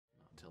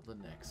until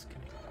the next game.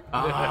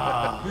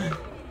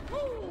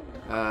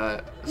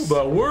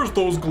 But where's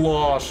those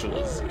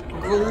galoshes?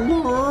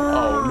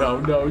 Oh,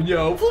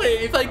 no,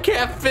 please, I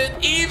can't fit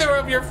either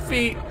of your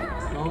feet.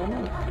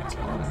 Oh, it's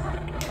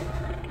fine.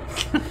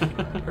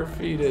 Her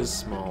feet is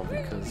small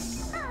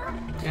because...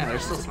 Yeah, they're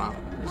still small.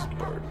 There's a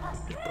bird.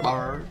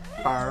 Bird,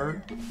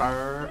 bird,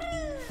 bird,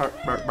 bird,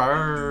 bird,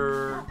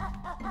 bird.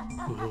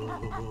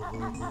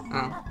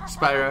 Oh,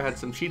 Spyro had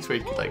some sheets where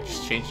you could like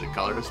just change the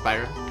color to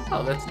Spyro.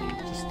 Oh, that's neat.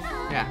 Just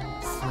Yeah.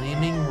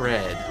 flaming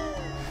red.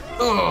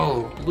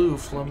 Oh, blue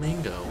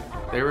flamingo.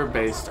 They were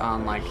based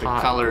on like the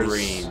Hot colors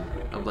green.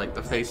 of like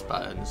the face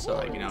buttons. So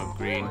like, you know,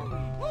 green,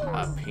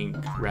 pink,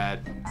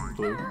 red,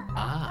 blue.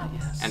 Ah,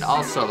 yes. And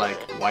also like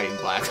white and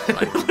black.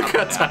 Like, Look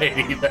how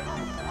tiny that.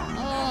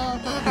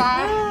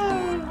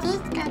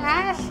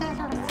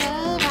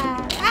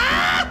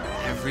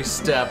 Every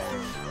step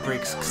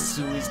breaks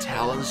Kazooie's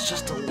talons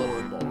just a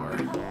little more.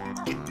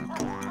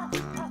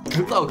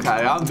 It's okay,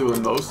 I'm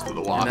doing most of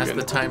the And walking. that's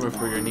the timer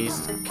for your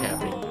knees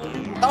capping.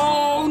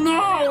 Oh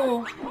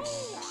no!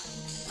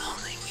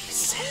 Only we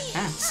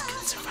sand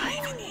can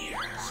survive in here.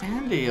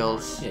 Sand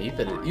eels. Yeah, you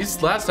said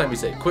it. Last time you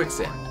said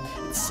quicksand.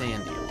 It's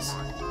sand eels.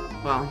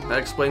 Well, that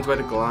explains why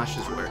the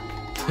galoshes work.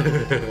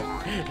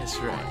 That's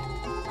right.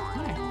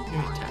 Hi,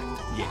 you're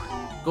attacked. Yeah.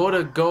 Go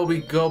to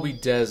Gobi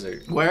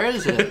Desert. Where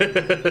is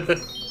it?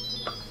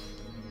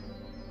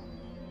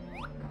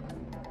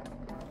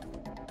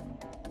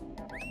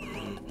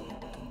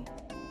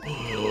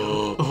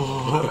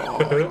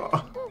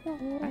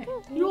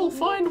 You'll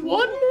find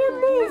one more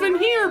move in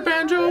here,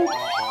 Banjo.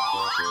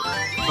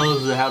 Oh,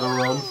 is it how to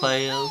run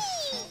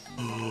fast?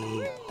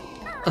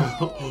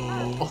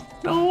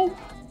 No.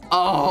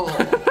 Oh,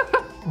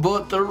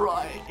 but they're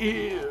right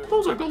here.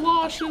 Those are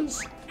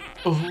galoshes.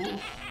 Ew.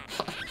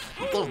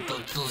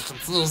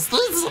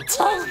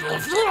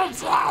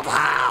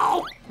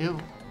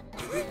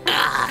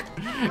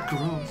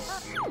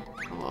 Gross.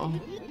 Hello.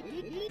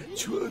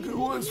 Chugga,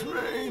 what's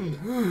rain?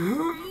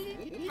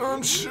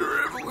 I'm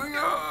shriveling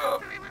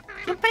up.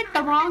 You picked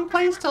the wrong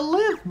place to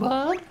live,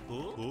 bud.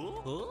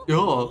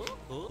 Yeah.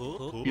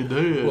 You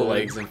did. Will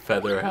legs and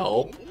feather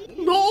help?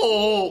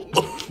 No!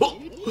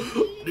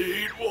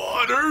 Need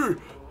water?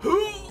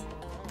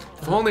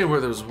 If only where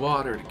there's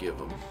water to give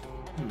them.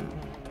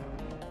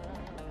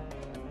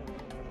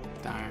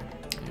 Darn.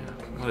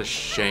 Yeah. What a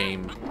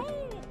shame.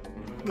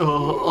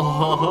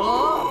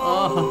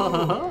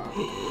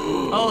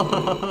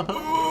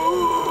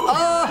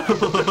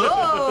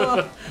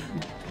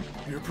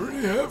 You're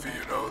pretty heavy,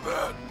 you know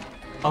that.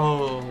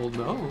 Oh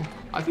no.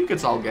 I think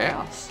it's all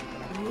gas.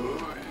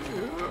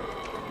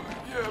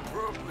 Yeah,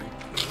 probably.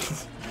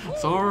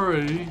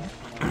 Sorry.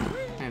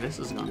 Hey, this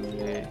is gonna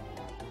be.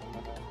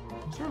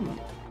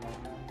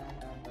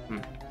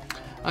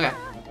 Okay.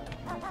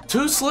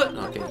 Two slip.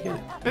 Okay, good.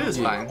 It is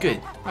fine.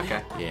 Good.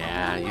 Okay.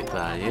 Yeah, you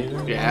thought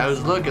you. Yeah, it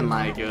was looking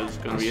like it was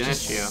gonna be an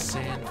Just issue.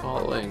 Sand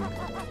falling.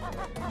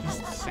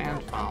 Just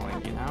sand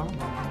falling, you know?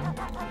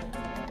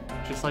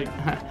 Just like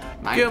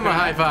Give him a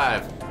high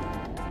five.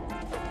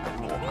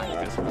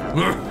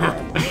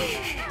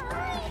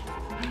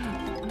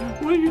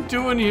 What are you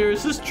doing here?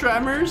 Is this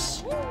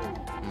Tremors?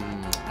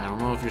 I don't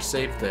know if you're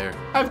safe there.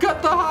 I've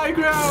got the high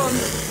ground!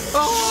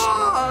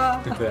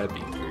 Ah! That'd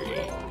be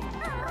great.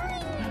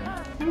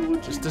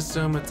 Just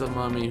assume it's a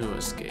mummy who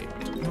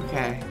escaped.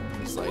 Okay.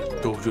 It's like,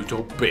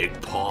 don't big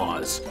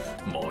paws.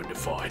 Mind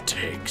if I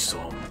take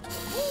some?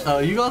 Oh,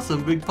 you got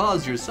some big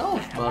paws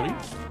yourself, buddy.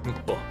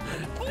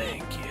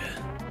 Thank you.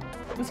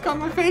 It's got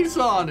my face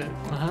on it.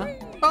 Uh-huh.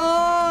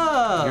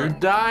 Oh! You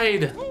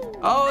died.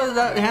 Oh,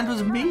 that hand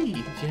was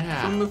me.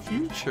 Yeah. From the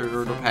future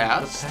or the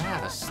past. The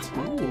past.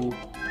 Ooh.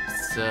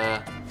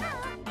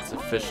 It's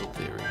official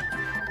theory.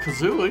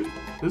 Kazooie,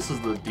 this is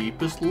the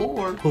deepest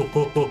lore. Oh.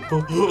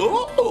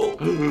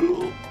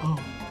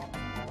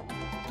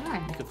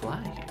 You could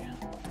fly here.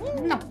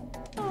 No.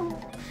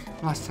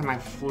 Last time I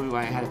flew,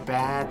 I had a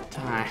bad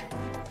time.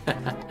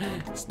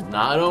 It's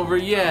not over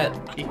yet.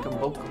 Eekum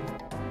bokum.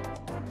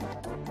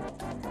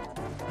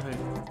 Hey,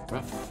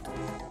 rough.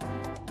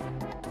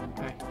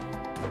 Okay.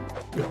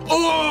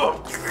 Oh!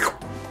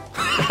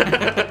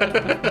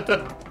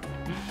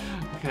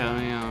 Okay, let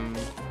me,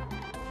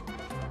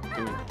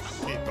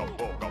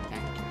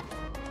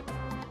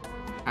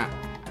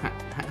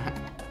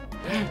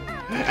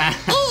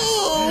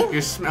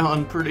 You're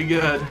smelling pretty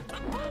good.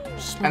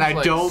 And I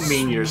like don't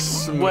mean your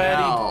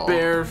smell. Sweaty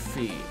bare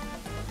feet.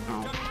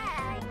 Oh.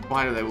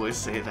 Why do they always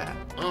say that?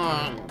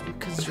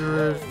 Because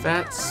you're a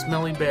fat,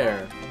 smelly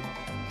bear.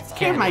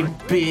 They're my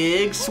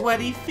big,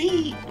 sweaty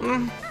feet.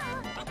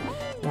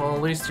 Well,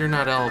 at least you're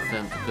not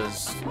elephant,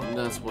 because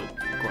that's what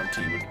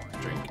Grunty would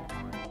drink.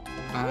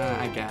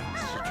 I guess.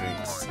 She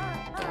drinks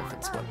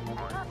elephant sweat.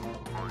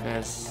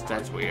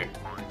 That's weird.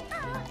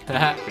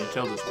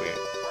 Until this weird.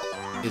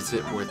 Is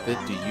it worth it?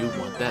 Do you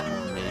want that?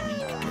 Or maybe you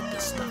can get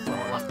this stuff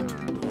on left.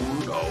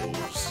 Who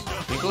knows?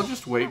 I think I'll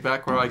just wait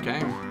back where I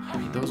came. I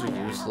mean, those are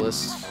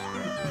useless.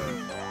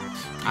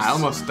 I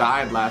almost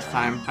died last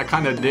time. I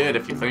kind of did,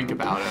 if you think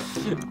about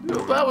it.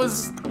 That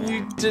was...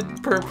 You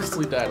did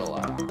purposely died a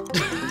lot.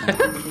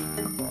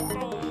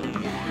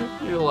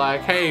 You're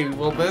like, hey,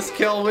 will this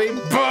kill me?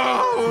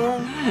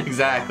 Boom!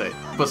 Exactly.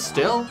 But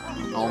still,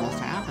 it almost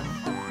happened.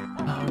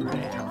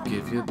 Alright, I'll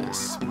give you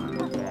this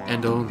one.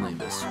 And only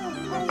this one.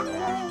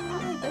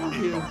 Thank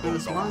you for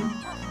this one.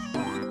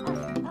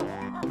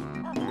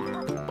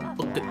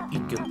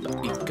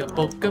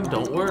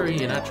 Don't worry,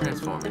 you're not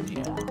transforming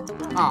yet.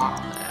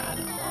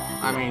 Aw.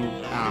 I mean,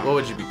 What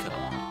would you become?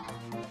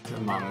 the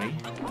mummy.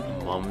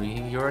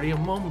 Mummy? You're already a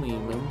mummy,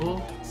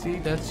 remember? See,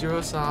 that's your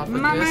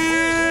esophagus. Mummy!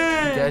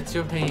 That's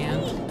your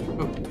hand.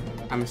 Ooh,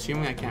 I'm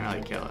assuming I can't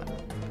really kill it.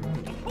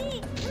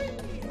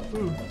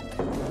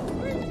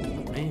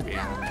 Maybe.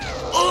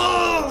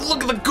 Oh,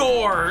 look at the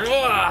gore!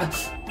 Ugh.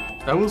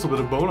 That was a bit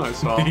of bone I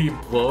saw.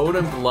 Bone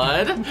and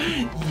blood?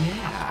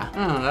 Yeah.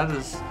 Oh, that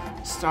is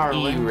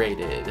startling.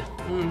 E-rated.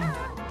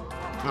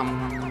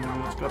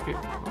 Let's go up here.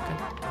 Okay.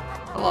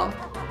 Hello.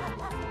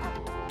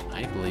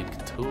 I believe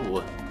too.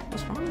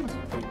 What's wrong with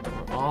you?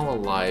 We're all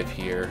alive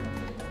here.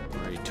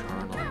 We're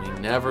eternal. We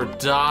never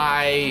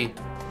die.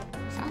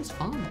 Sounds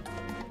fun.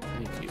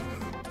 Thank you.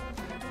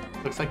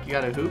 Looks like you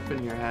got a hoop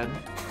in your head.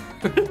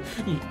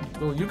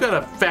 Well, you got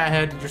a fat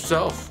head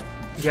yourself.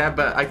 Yeah,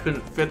 but I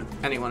couldn't fit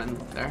anyone in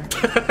there.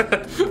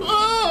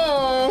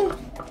 Oh!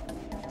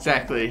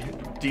 Exactly.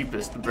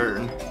 Deepest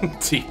burn.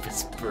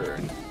 Deepest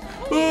burn.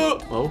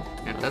 Oh,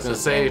 Yeah, that's that's a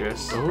just say.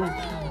 dangerous.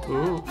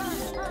 Oh.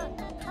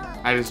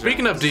 I deserve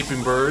Speaking of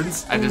deeping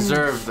burns, I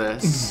deserve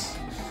this.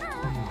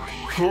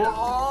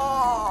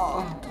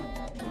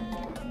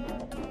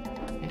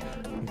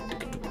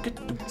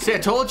 See, I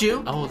told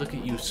you. oh, look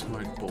at you,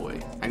 smart boy.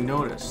 I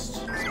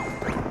noticed.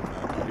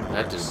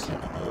 That didn't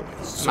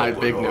count. My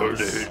big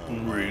nose.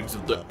 Rings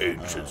of the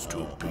ancients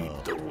to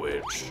beat the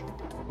witch.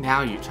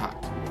 Now you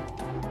talk to me.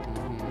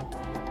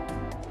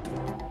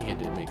 You had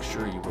to make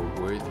sure you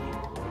were worthy.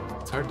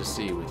 It's hard to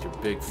see with your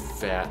big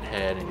fat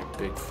head and your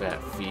big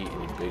fat feet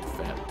and your big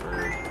fat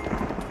bird.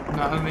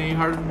 Not any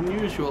harder than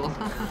usual.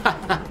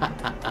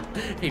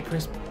 Hey,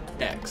 press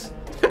X.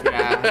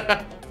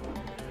 Yeah.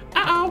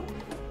 Ow!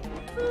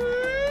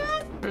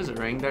 There's a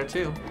ring there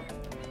too.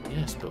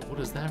 Yes, but what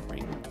does that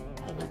ring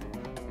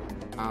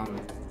hold?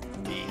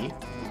 Me.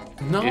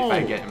 No! If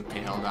I get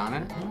impaled on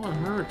it. Oh, it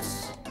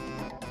hurts.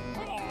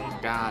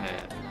 Got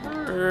it.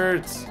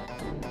 Hurts.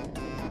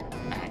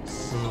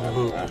 Nice.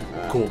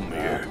 Come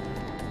here.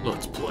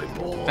 Let's play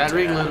ball. That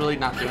ring literally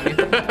not do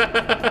anything.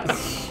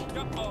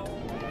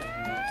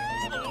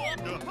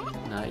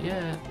 Not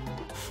yet.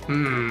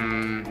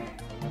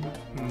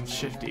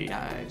 Shifty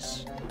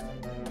eyes.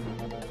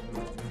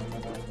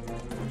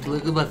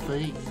 Look at my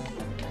feet.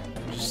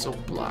 You're just so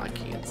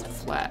blocky and so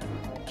flat.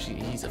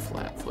 He's a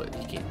flat foot.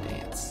 He can't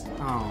dance.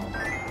 Oh,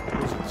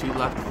 those are 2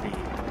 left feet.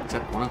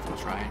 Except one of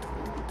them's right.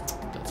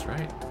 That's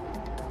right.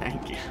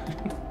 Thank you.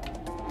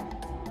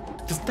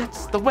 Cause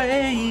that's the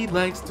way he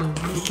likes to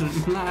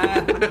move.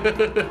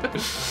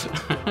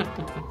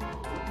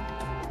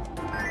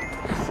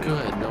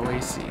 Good, no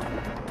AC.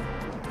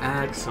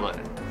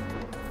 Excellent.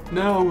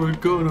 Now we're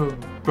gonna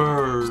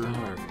burn.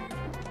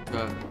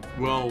 Starve.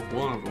 Well,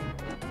 one of them.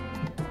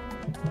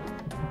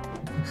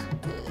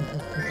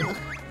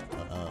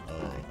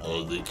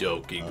 Only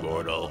joking,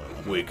 mortal.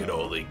 We can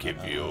only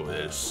give you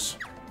this.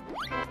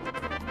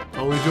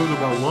 Are we joking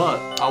about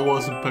what? I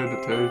wasn't paying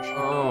attention.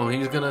 Oh,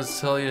 he's gonna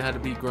tell you how to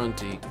be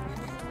grunty.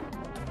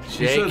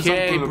 You said something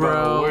JK, about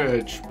bro. a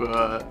witch,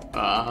 but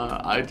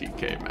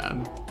IDK,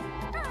 man.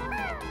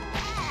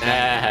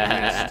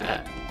 Missed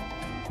it.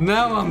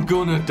 Now I'm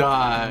gonna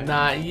die.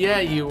 Not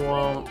yet, you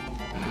won't.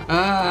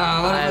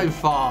 What if I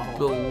fall?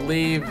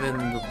 Believe in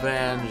the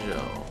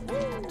banjo.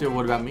 Dude,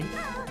 what about me?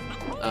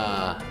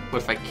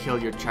 What if I kill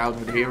your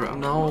childhood hero?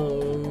 No.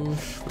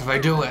 What if I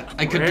do it?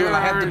 I could do it. I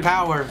have the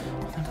power.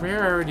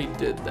 Rare already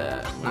did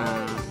that.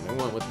 Uh, I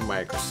went with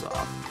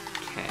Microsoft.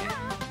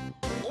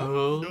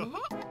 Okay.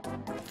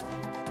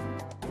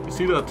 You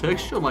see the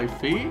texture on my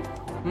feet?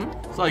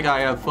 It's like I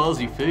have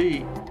fuzzy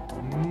feet.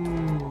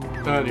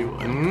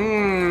 Anyway.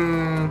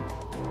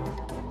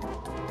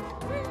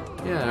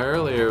 Yeah,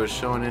 earlier it was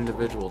showing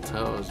individual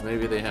toes.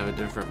 Maybe they have a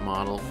different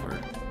model for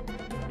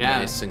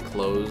nice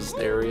enclosed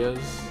areas.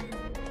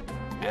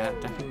 Yeah,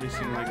 it definitely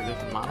seemed like a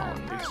different model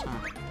in this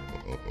time.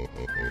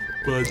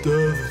 My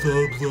dad's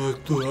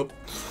locked up.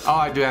 Oh,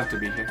 I do have to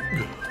be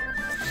here.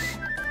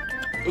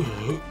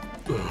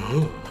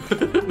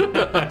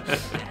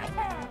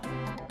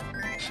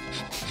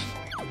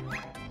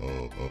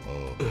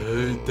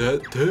 Hey,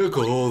 that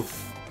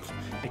tickles.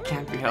 It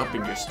can't be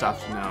helping your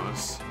stuffed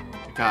nose.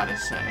 I gotta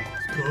say.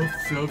 Stop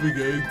shoving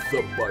eggs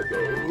up my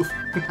nose.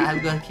 I'm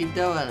gonna keep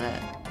doing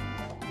it.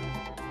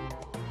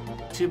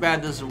 Too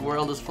bad this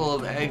world is full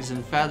of eggs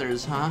and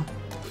feathers, huh?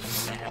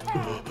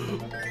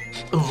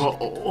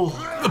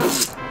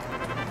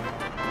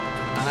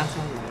 That's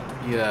all.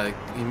 Yeah,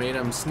 he made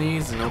him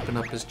sneeze and open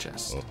up his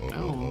chest.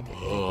 Oh.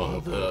 Oh,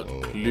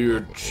 that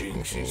cleared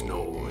Jinxie's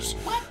nose.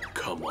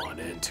 Come on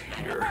into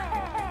here.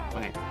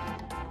 Wait.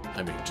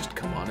 I mean, just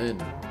come on in.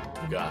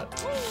 We got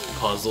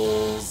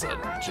puzzles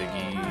and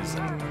jiggies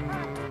and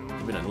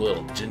even a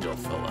little ginger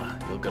fella.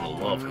 You're gonna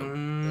love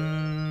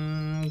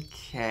him.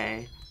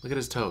 Okay. Look at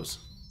his toes.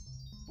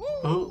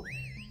 Oh.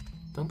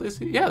 Don't they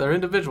see? Yeah, they're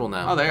individual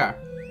now. Oh, they are.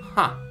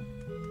 Huh.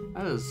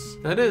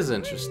 That is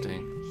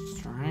interesting.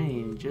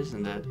 strange,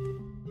 isn't it?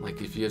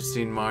 Like if you've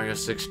seen Mario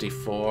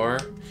 64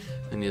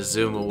 and you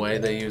zoom away,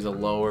 they use a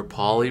lower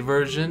poly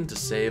version to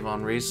save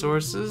on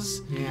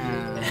resources.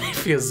 Yeah. And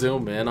if you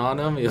zoom in on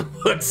him, he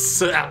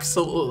looks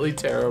absolutely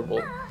terrible.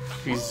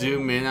 If you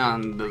zoom in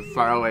on the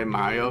faraway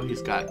Mario,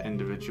 he's got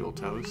individual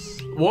toes.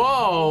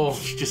 Whoa!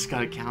 You just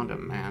gotta count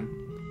him, man.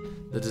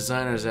 The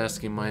designer's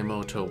asking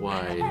Miyamoto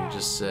why, and he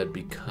just said,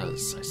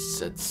 because I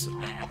said so.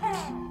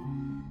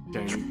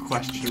 Don't you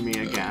question me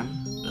again?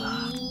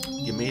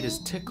 You made his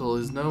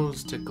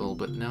nose tickle,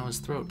 but now his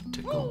throat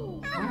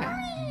tickle. Okay.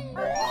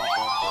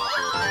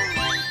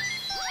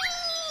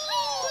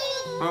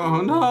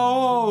 Oh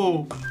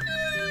no!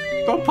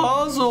 The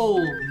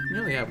puzzle! You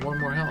only have one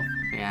more health.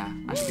 Yeah,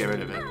 I should get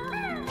rid of it.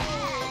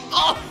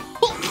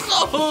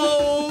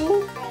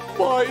 Oh!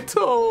 My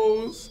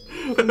toes!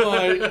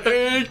 My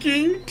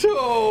aching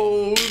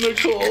toes,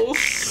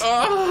 Nicholas.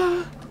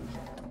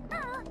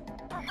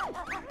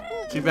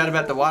 Too bad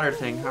about the water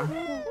thing, huh?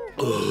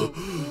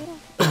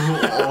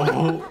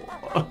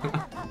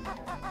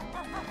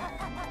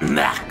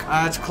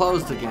 It's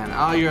closed again.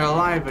 Oh, you're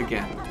alive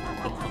again.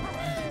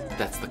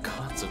 That's the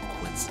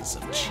consequences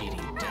of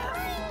cheating death.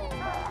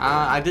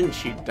 I didn't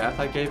cheat death.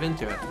 I gave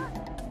into it.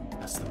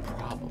 That's the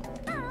problem.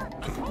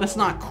 That's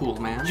not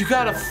cool, man. You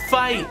gotta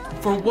fight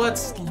for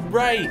what's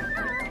right.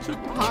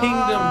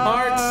 Kingdom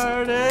Hearts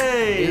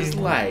is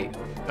light.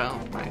 Oh,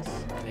 nice.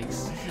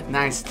 Thanks.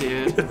 Nice,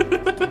 dude.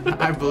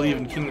 I believe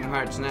in Kingdom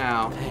Hearts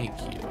now. Thank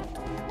you.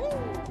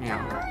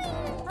 Yeah.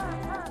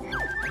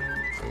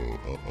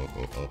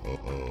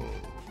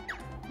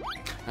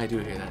 I do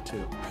hear that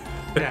too.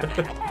 Yeah.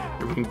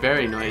 You're being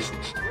very noisy.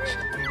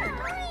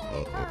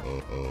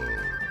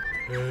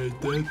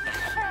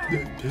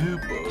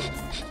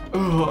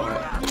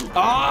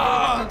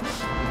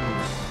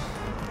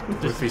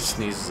 What if he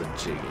sneezes a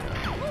jiggy?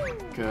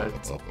 Good.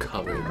 It's all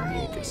covered in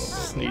mucus.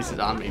 Sneeze it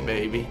on me,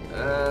 baby.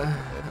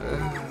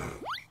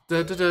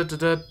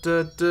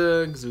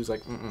 Kazooie's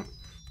like,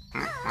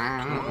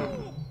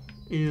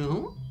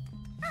 Ew.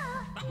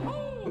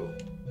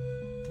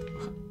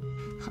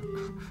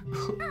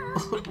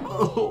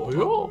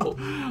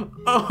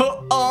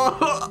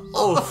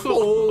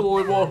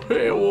 Oh, my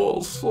hair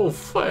was so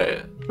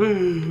fat.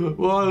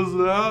 Why does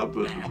it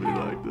happen to me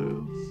like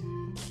this?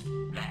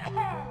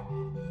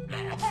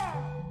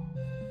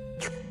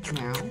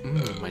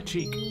 My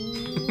cheek.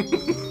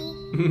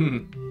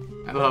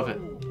 I love it.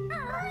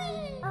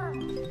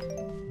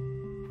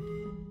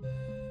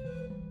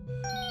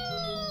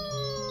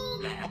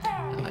 I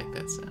like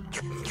that sound.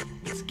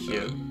 It's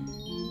cute.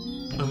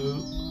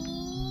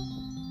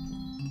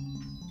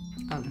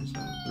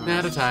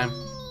 At a time.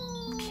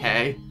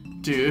 Okay,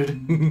 dude.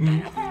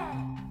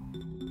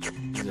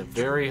 He's a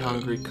very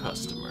hungry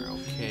customer,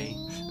 okay?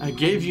 I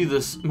gave you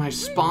my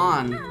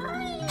spawn.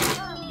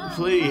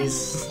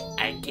 Please.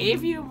 I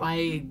gave you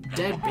my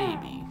dead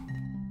baby.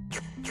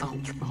 Here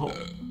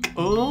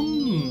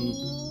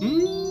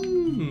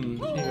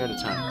at a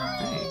time.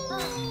 Hey.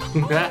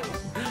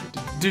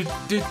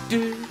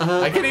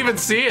 I can't even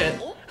see it.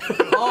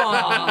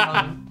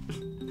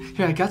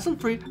 Here, I got some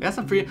free.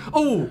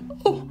 Oh,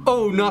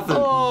 nothing.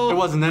 There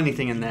wasn't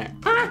anything in there.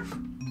 Peck.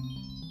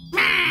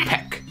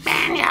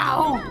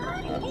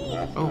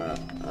 Oh,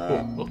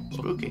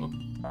 spooky.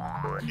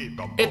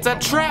 It's a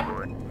trap.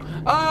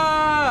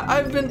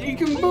 I've been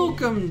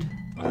eaten-bookemed.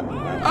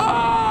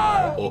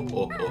 Oh!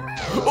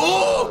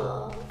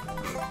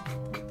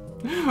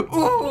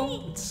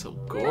 It's so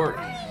gory.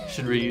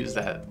 Should reuse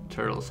that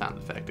turtle sound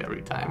effect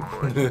every time.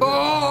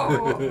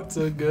 It's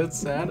a good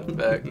sound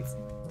effect.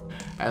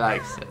 I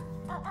likes it.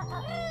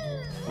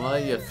 Well,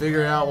 you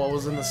figured out what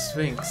was in the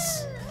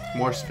Sphinx.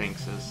 More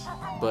sphinxes.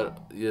 But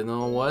you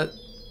know what?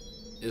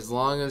 As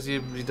long as he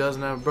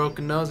doesn't have a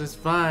broken nose, it's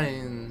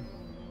fine.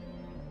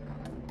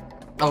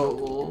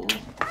 Oh.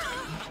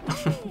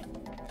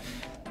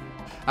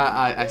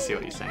 I see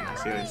what you're saying. I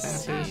see what you're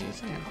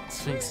saying.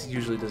 Sphinx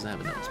usually doesn't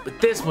have a nose,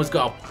 but this one's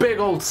got a big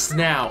old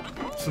snout.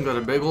 This one's got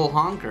a big old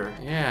honker.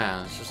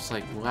 Yeah, it's just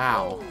like,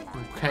 wow.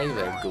 Okay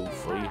there,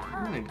 Goofy.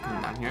 I need to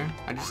come down here.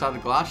 I just saw the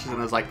galoshes and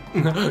I was like,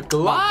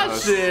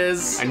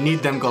 galoshes! I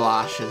need them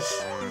galoshes.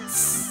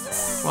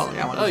 Well,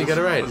 yeah. Oh, you got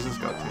it right. What does this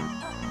go to?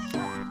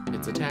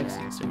 It's a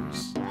taxi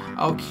service.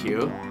 Oh,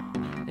 cute.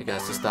 You got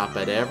to stop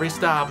at every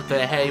stop and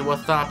say, hey,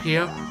 what's up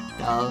here?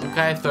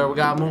 Okay, sir, we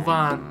gotta move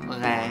on.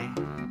 Okay.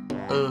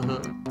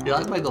 You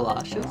like my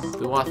galoshes?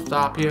 Do you want to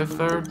stop here,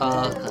 sir?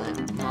 Okay.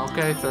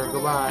 Okay, sir,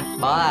 goodbye.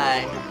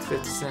 Bye. It's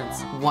 50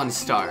 cents. 1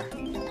 star. I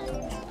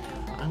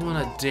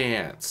wanna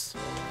dance.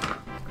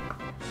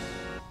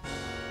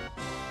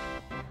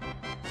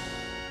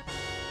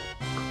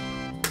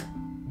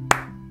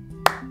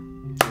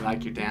 Do you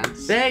like your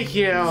dance? Thank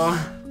you.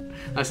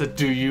 I said,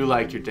 do you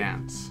like your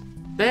dance?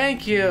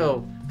 Thank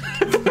you.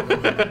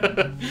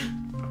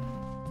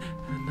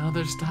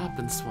 Another stop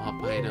and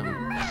swap item.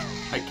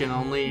 I can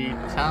only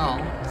tell.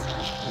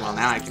 Well,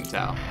 now I can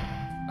tell.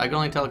 I can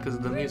only tell because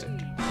of the music.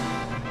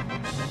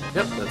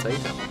 Yep, that's how you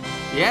tell.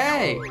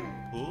 Yay!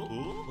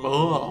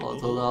 Oh,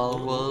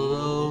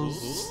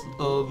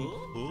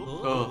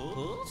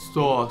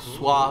 so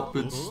swap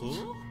and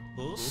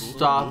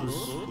stop.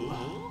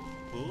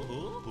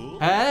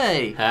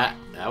 Hey! Ha,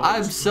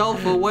 I'm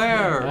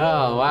self-aware.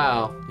 Oh,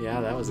 wow.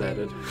 Yeah, that was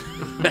added.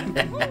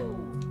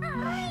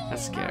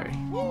 That's scary.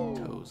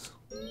 Toes.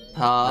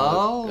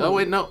 Oh. Oh,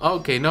 wait, no.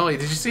 Okay, no, wait.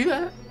 Did you see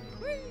that?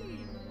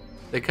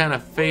 They kind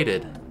of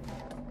faded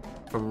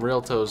from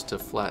real toes to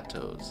flat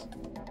toes.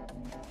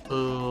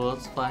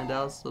 Let's find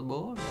out some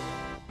more.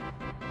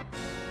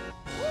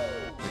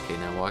 Okay,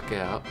 now walk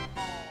out.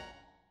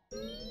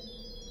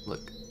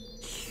 Look.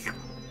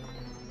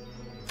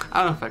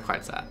 I don't know if that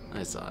quite saw it.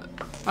 I saw it.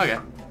 Okay.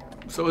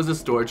 So is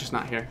this door just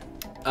not here?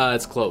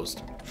 It's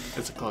closed.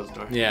 It's a closed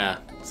door. Yeah.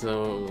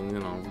 So, you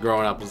know,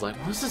 growing up was like,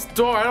 what's this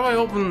door? How do I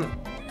open?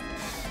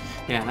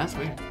 Yeah, that's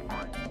weird.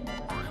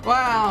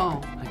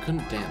 Wow. I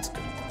couldn't dance good.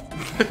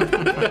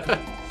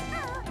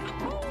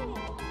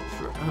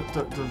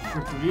 For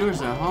the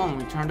viewers at home,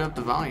 we turned up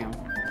the volume.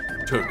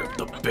 Turned up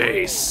the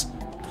bass.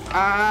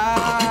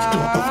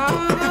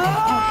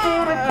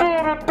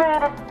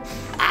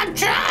 I'm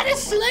trying to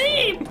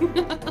sleep.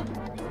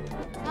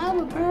 I'm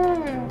a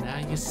bird. Now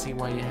you see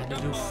why you had to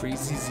do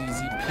Freezy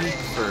ZZ Peak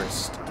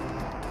first.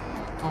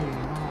 Oh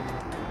no.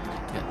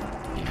 Yeah,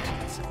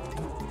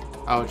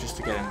 Oh, just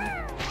to get in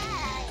there.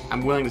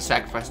 I'm willing to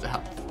sacrifice the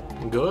health.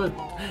 good.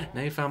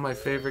 Now you found my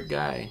favorite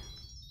guy.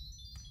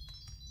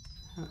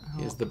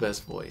 He has the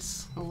best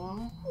voice.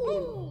 Hello?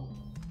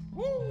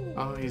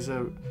 Oh, he's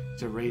a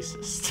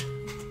racist.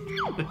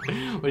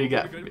 What do you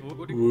got?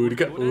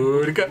 Woodica,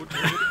 Woodica.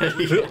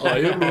 I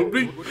am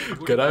Ruby.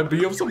 Can I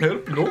be of some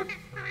help? No?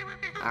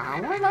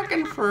 We're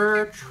looking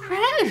for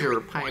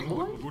treasure, Pie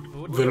Boy.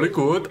 Very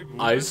good.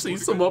 I see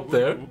some up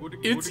there.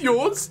 It's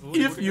yours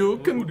if you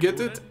can get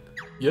it.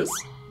 Yes?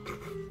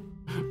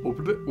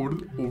 Over there,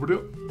 Woodica.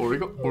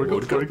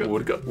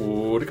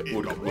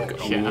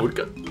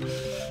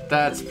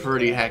 That's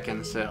pretty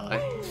heckin' silly.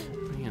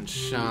 Me and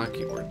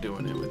Shocky were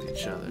doing it with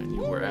each other, and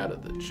you were out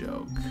of the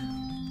joke.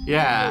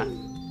 Yeah.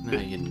 Now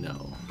you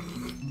know.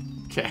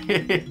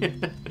 Okay.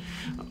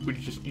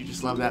 you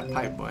just love that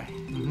Pipe Boy.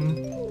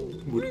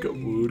 Woodica.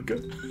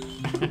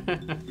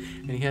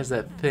 And he has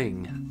that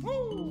thing.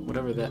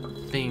 Whatever that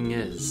thing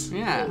is.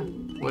 Yeah.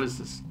 What is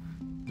this?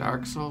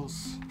 Dark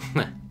Souls?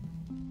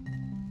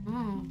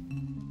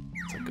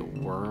 It's like a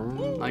worm.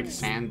 Like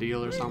sand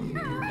deal or something?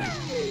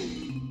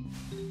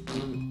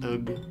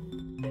 Ugh.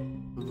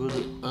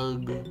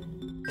 Ugh.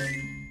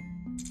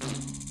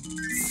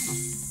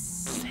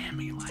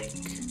 Sammy-like.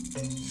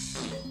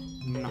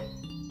 No.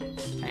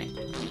 Hey.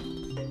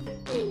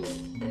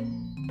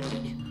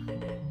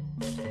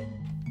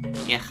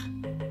 Yeah.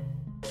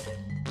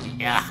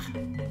 Yeah.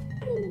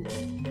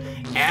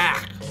 Yeah.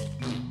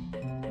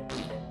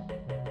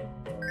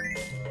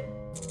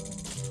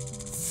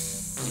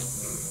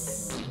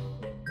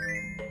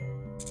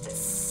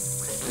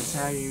 That's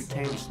how you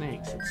tame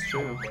snakes, it's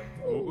true.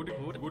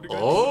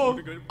 Oh,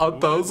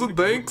 1,000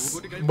 thanks,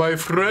 my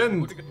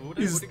friend.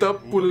 His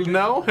step will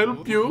now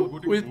help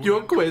you with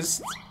your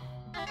quest.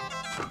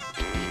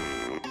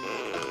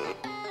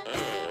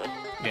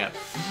 Yeah.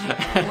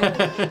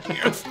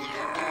 It's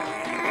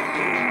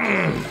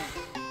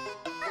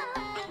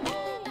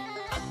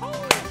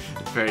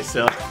very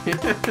silly.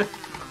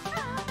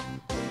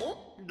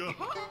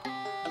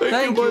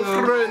 Thank you, my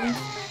friend.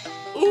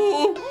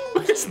 Oh,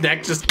 His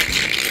neck just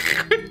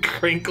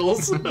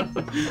crinkles.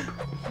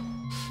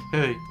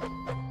 Hey.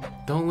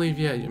 Don't leave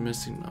yet, you're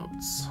missing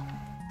notes.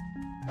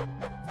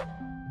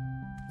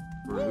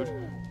 Rude.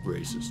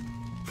 Racist.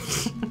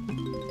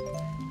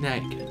 Now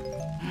you can.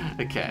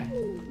 Okay.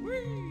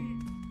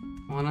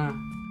 Wanna...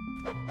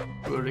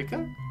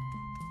 Woodica?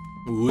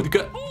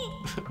 Woodica.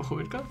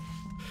 Woodica?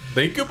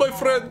 Thank you, my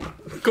friend.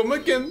 Come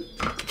again.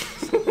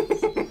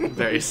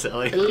 Very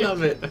silly. I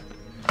love it.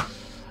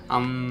 I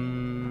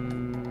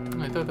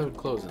thought that would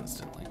close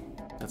instantly.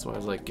 That's why I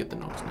was like, get the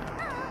notes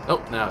now.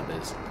 Oh, now it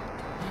is.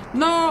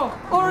 No!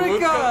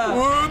 Woodica!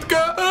 Woodica.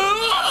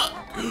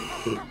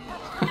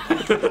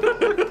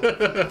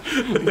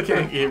 You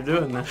can't keep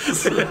doing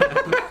this.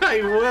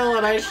 I will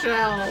and I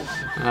shall.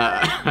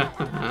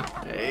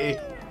 Hey.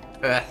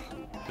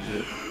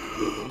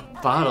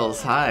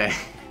 Bottles, hi.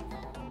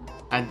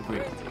 I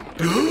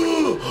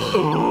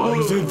I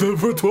was in there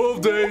for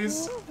 12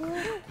 days.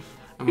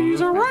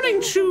 These are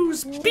running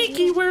shoes.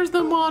 Beaky wears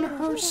them on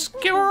her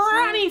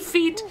scrawny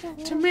feet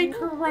to make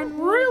her run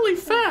really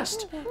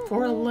fast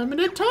for a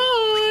limited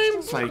time.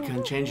 That's why you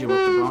couldn't change it with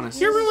the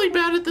bonuses. You're really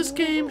bad at this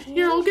game.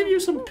 Here, I'll give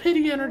you some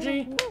pity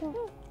energy.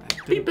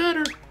 Be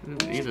better.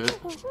 Need it.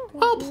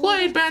 Well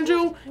played,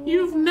 Banjo.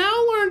 You've now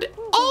learned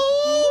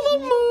all the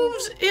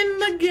moves in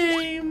the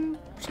game.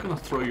 I'm just gonna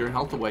throw your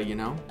health away, you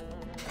know?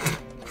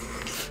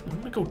 I'm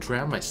gonna go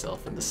drown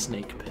myself in the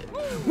snake pit.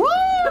 Woo!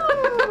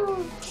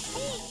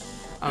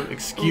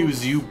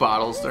 Excuse you,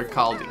 Bottles. They're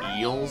called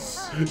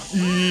eels.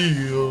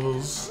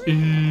 Eels.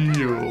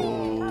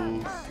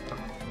 Eels.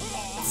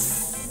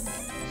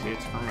 See,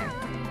 it's fine.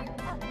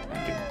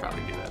 I could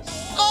probably do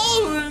this.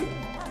 Oh!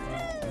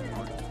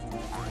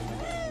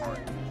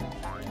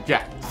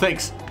 Yeah,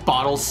 thanks,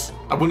 Bottles.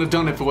 I wouldn't have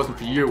done it if it wasn't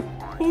for you.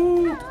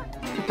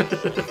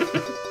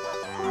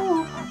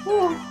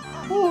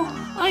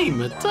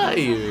 I'm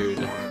tired.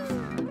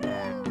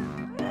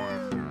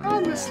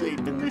 I'm asleep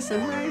in this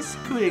nice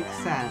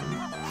quicksand.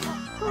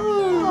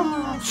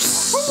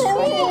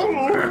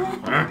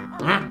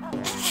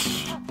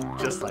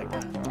 Just like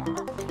that.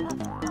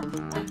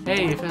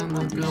 Hey, you found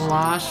the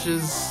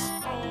galoshes.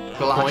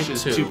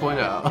 Galoshes 2.2.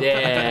 2.0.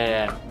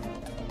 Yeah.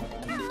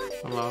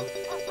 Hello.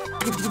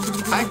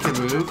 I can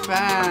move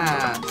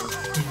fast.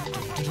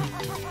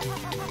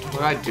 What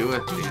do I do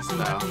with these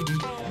though?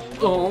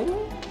 Oh.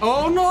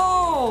 Oh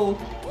no!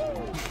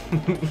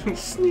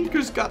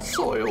 Sneakers got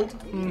soiled.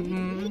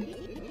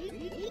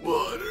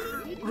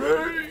 Water,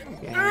 rain,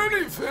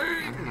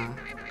 anything.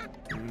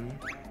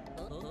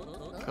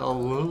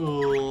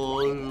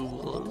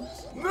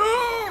 Colors.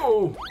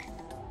 No.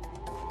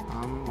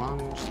 I'm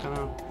just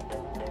gonna.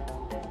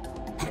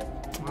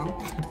 Well,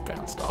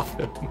 Bounced off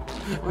him.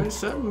 I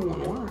said it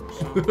won't work.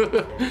 So.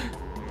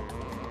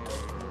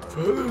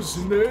 Feathers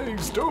and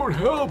eggs don't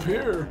help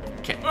here.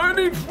 Okay. I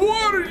need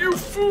water, you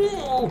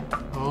fool.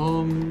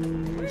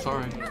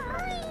 Sorry.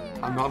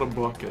 I'm not a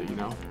bucket, you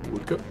know.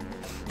 Woodica.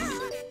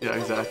 Yeah,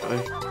 exactly.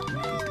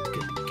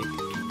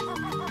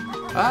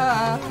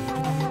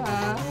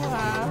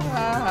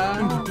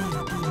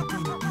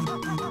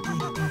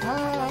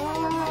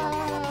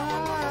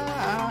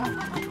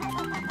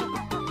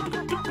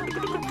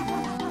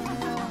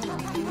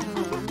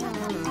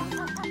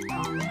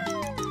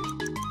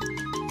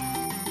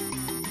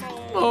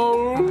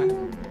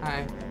 Oh.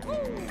 Hi.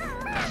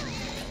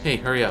 Hey,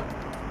 hurry up.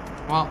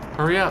 Well,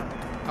 Hurry up.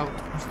 oh,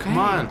 Come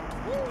on.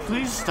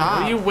 Please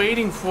stop. What are you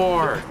waiting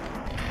for?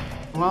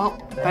 Well,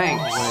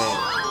 thanks.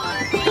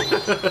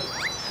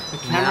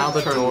 Now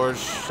the turned-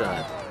 door's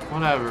shut.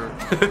 Whatever.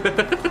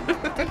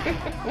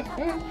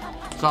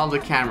 Solve the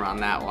camera on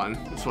that one.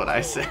 That's what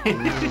I say.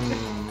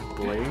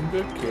 Blame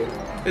the kid.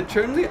 It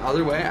turned the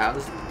other way I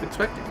was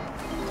expecting.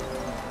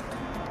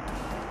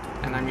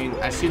 And I mean,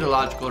 I see the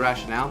logical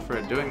rationale for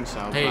it doing so,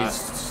 Hey, but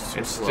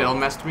it still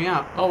messed me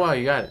up. Oh wow,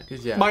 you got it.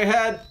 Good job. My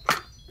head!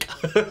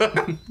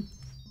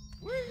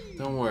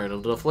 Don't worry,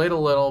 it'll deflate a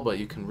little, but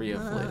you can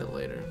re-inflate it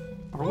later.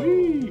 Are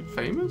we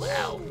famous?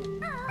 Wow.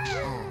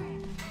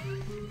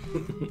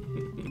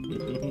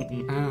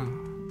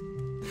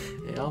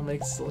 They all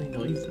make silly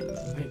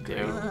noises. They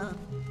do.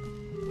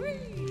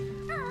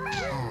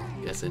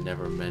 Guess I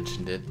never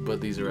mentioned it,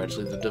 but these are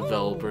actually the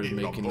developers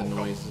making the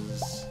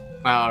noises.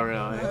 Oh,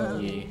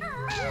 really?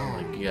 Yeah.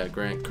 Like you got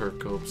Grant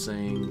Kirkhope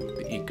saying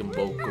the Ekum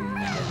Bokum.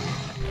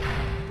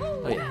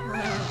 Oh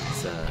yeah.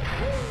 It's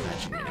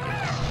matching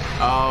minigame.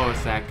 Oh,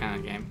 it's that kind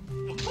of game.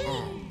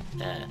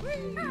 Yeah.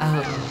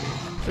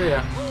 So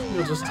yeah,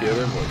 you'll just hear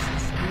their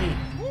voices. Neat.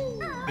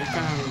 You're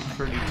kind of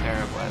pretty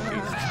terrible at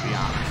these, to be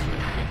honest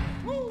with you.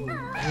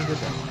 You did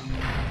that one.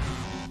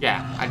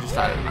 Yeah, I just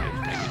thought it might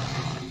make it.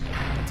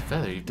 That's a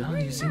feather.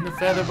 You've seen the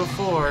feather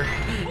before,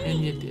 and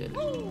you did it. I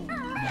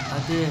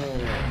did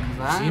it.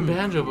 You've seen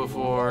Banjo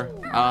before.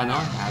 No, I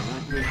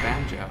haven't. Who's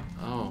Banjo?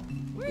 Oh,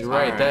 you're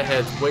right. That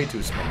head's way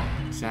too small.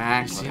 You've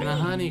Exactly. seen the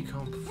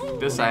honeycomb before.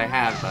 This I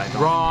have, but I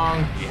don't.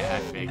 Wrong. Yeah, I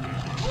figured.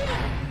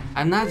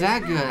 I'm not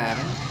that good at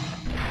it.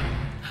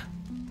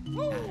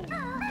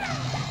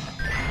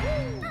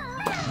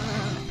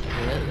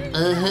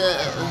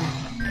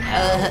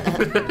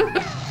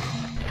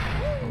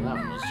 Well, that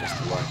one was just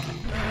lucky.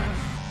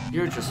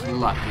 You're just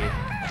lucky.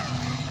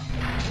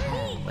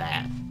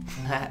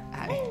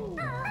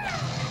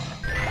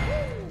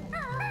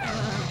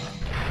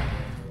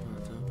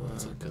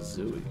 That's a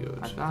Kazooie I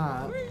goat.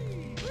 thought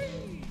it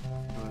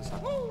was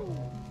up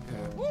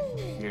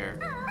here.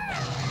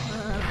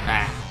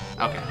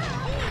 Okay.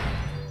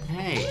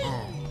 Hey,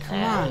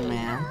 come on,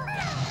 man.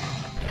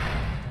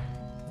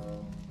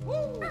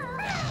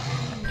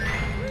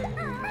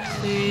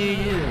 See,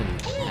 you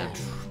didn't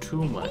have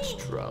too much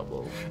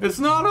trouble. It's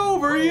not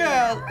over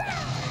yet.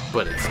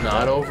 But it's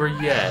not over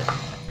yet.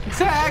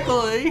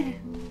 Exactly.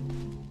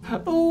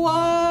 What?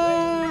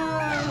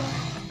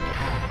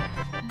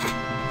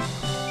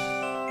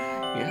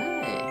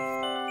 Yay.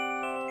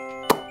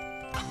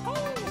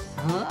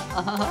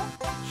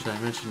 Should I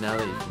mention now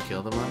that you can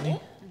kill the mummy?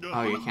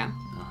 Oh, you can?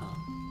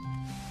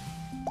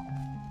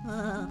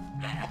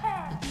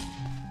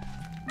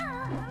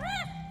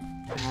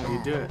 How do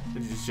you do it?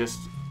 It's just,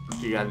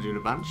 you gotta do it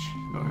a bunch?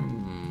 Or...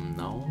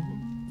 No.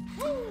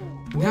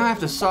 Now I have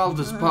to solve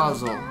this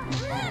puzzle.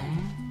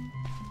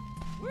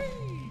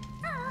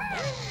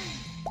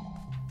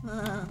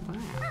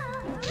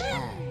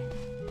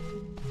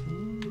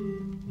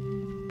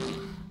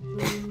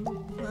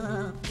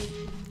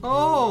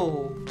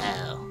 Oh!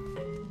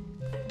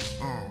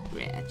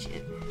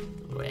 Ratchet.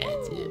 Why?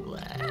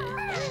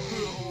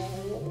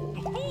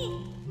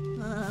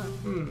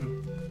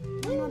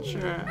 I'm not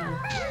sure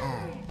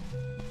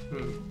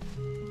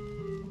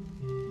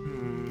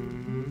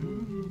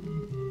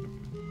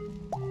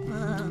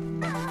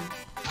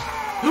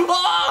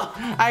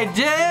I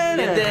did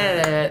You it!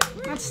 did it.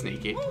 That's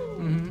sneaky.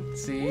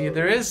 See,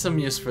 there is some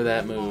use for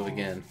that move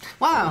again.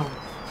 Wow.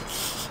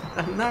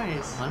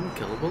 Nice.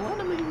 Unkillable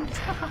enemies.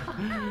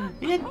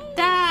 You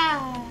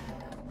die.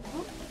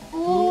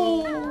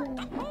 Oh.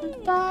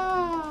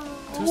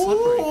 Too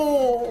slippery.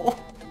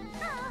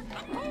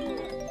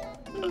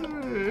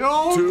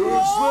 Oh, Too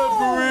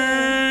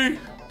slippery.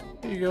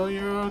 Here you go,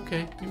 you're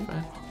okay. You're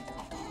fine.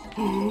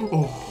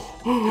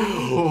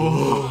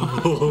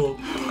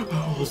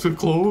 Was it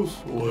close?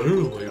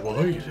 Literally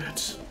made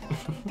it.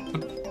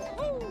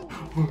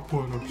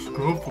 What a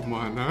scruff of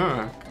my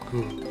neck.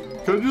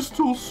 Can you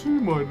still see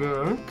my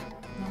neck?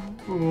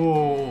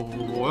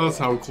 Oh, that's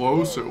how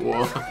close it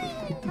was.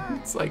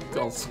 It's like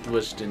all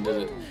squished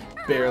into it.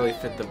 Barely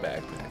fit the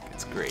backpack.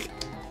 It's great.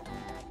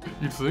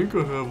 You'd think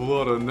I'd have a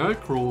lot of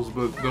neck rolls,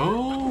 but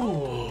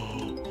no.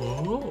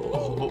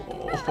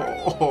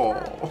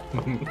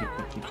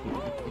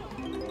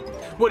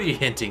 What are you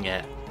hinting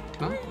at?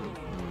 Nothing.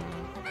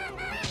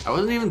 I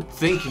wasn't even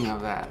thinking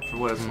of that, for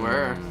what it's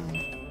worth.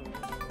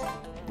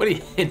 What are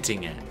you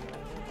hinting at?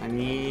 I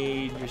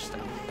need your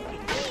stuff.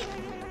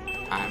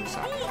 I'm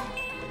sorry.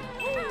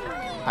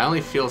 I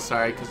only feel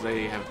sorry because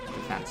they have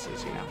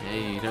defenses, you know.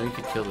 Hey, you know you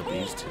could kill the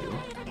bees too.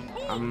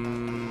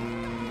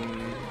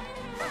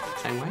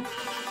 Same way?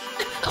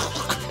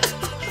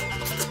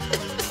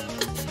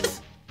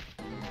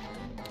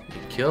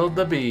 You killed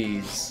the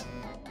bees.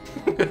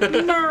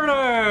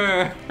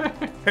 Murder!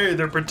 Hey,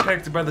 they're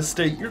protected by the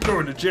state. You're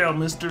going to jail,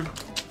 mister.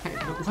 Hey,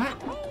 what?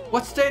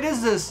 What state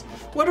is this?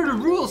 What are the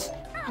rules?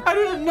 I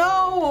didn't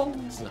know!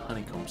 This is a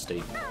honeycomb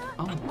state.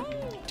 Oh.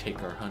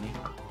 Take our honey,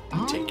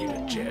 we take you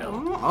to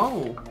jail.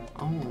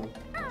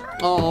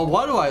 Oh,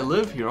 why do I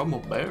live here? I'm a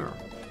bear.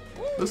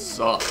 This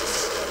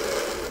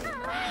sucks.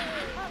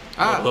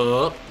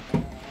 Ah,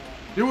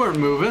 you weren't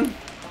moving.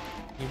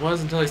 He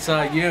was until he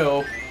saw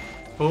you.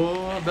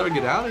 Oh, I better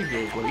get out of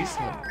here, is what he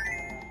said.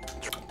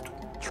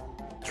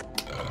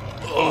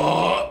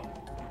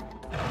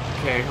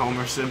 Okay,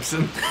 Homer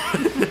Simpson.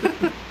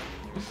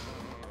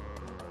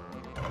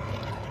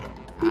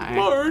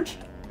 Marge!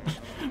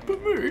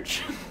 But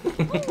Marge.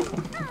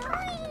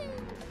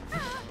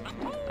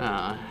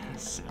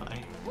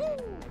 Silly.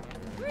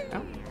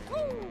 Oh.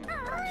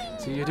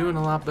 So you're doing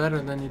a lot better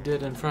than you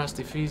did in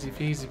Frosty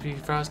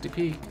Frosty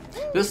Peak.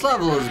 This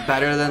level is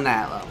better than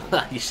that level.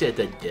 You should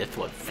have done diff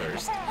one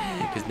first.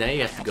 Because now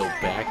you have to go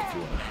back if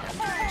you want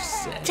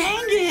 100%.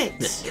 Dang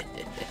it!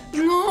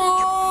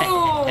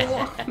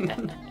 No!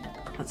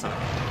 That's okay.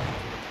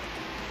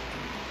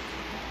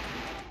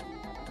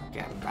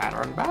 Getting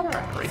better and better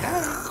every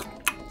day.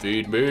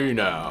 Feed me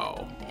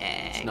now.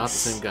 It's not the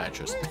same guy,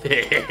 just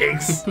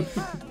Thanks.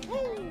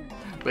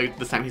 But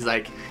this time he's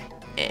like,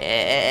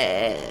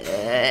 egg.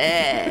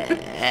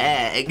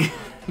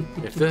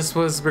 If this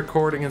was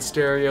recording in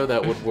stereo,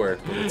 that would work,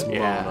 but it's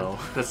mono.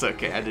 That's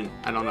okay. I don't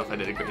know if I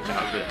did a great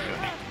job, but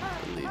anyway. I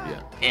believe ya.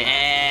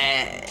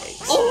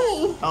 Eggs.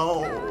 Oh!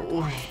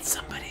 Oh.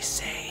 Somebody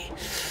say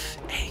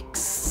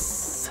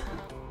eggs.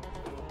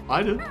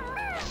 I did.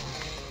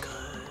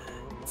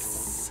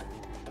 Goods.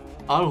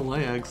 I don't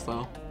lay eggs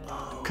though.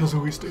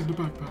 Kazooie, stay in the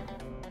backpack.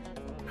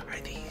 Are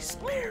these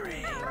bear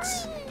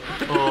eggs?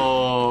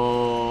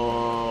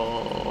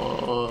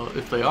 Oh,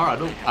 if they are, I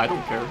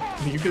don't care.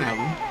 You can have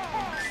them.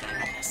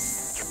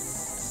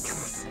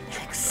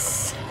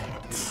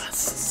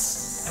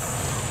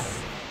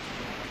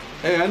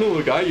 Hey, I know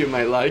a guy you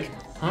might like.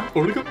 Huh?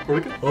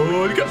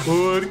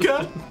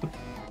 Woodica.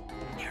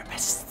 Your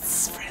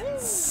best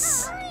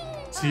friends.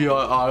 See,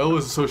 I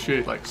always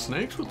associate like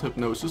snakes with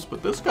hypnosis,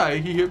 but this guy,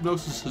 he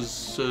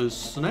hypnoses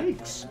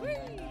snakes.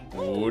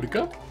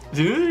 Woodica?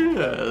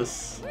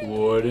 Yes.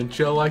 Wouldn't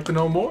you like to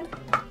know more?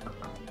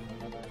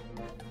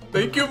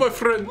 Thank you, my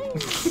friend.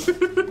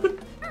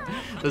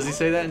 Does he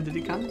say that in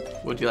Diddy Kong?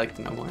 Would you like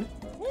to know more?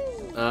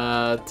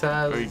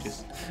 Taz Or you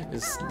just...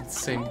 is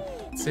same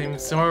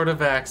sort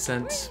of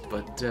accent,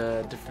 but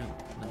different.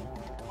 No,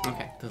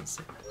 Okay, doesn't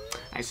say that.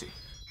 I see.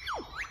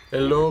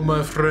 Hello,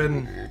 my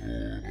friend.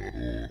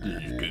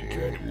 Did you get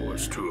candy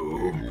boys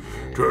too?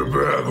 Turn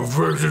back and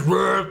fix it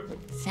back.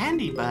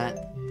 Sandy butt.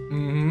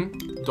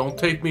 Mm-hmm. Don't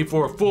take me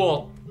for a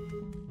fool.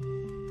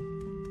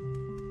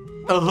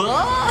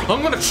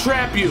 I'm gonna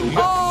trap you. You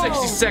got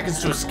 60 seconds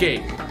to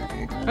escape.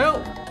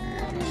 Help!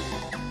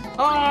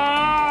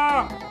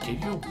 Ah!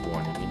 Gave you a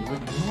warning and you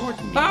ignored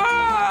me.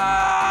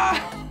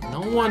 Ah!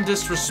 No one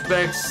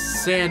disrespects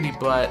Sandy,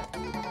 but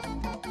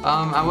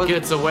I was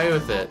gets away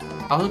with it.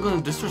 I was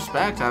gonna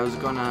disrespect. I was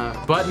gonna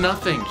But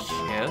nothing.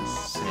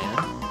 kiss,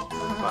 And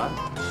but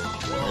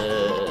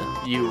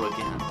you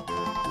again.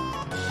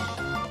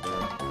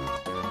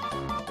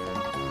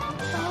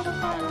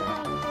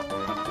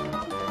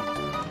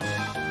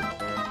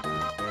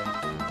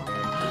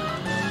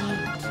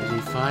 did he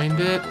find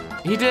it?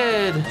 He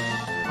did.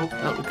 Oh,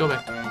 no, go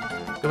back.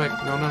 Go back.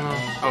 No.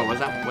 Oh, was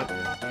that what?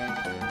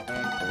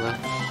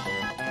 Left.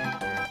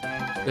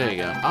 There you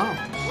go. Oh,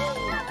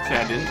 see,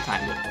 I didn't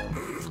find it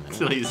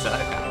until you said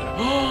I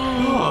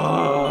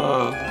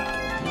found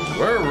it.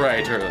 We're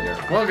right earlier.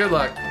 Well, good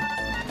luck.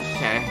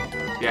 Okay.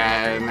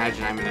 Yeah, I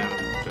imagine I'm in a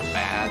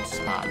bad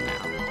spot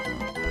now.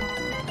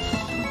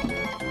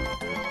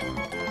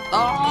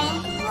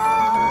 Oh,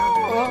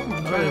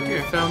 no! Oh,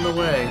 you found the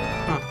way.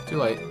 Huh. Too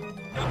late.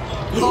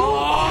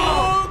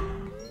 Oh!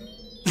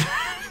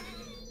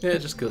 Yeah, it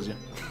just kills you.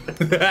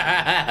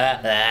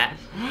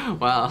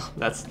 Well,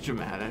 that's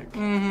dramatic.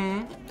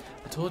 I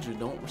told you,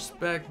 don't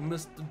respect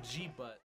Mr. G-Butt.